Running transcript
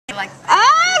like.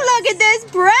 Oh, look at this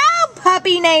brown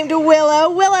puppy named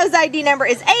Willow. Willow's ID number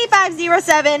is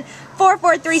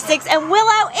A5074436, and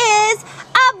Willow is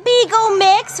a Beagle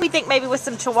mix. We think maybe with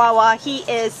some Chihuahua. He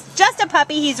is just a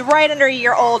puppy. He's right under a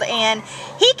year old, and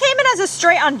he came in as a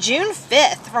stray on June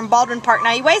 5th from Baldwin Park.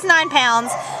 Now, he weighs 9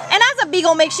 pounds, and as a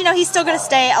Beagle mix, you know, he's still going to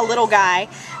stay a little guy.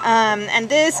 And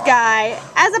this guy,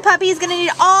 as a puppy, he's going to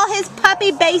need all his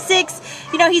puppy basics.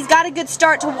 You know, he's got a good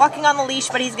start to walking on the leash,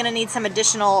 but he's going to need some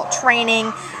additional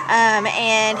training.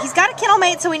 And he's got a kennel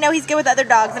mate, so we know he's good with other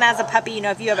dogs. And as a puppy, you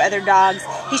know, if you have other dogs,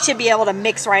 he should be able to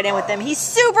mix right in with them. He's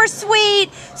super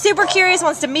sweet, super curious,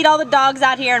 wants to meet all the dogs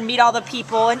out here and meet all the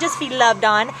people and just be loved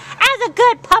on, as a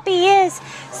good puppy is.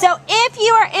 So if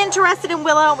you are interested in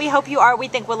Willow, we hope you are. We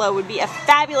think Willow would be a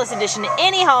fabulous addition to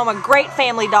any home, a great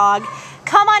family dog.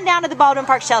 Come on down to the Baldwin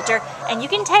Park shelter and you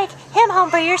can take him home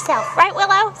for yourself. Right,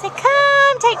 Willow? Say,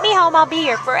 come take me home. I'll be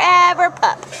your forever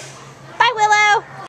pup. Bye, Willow.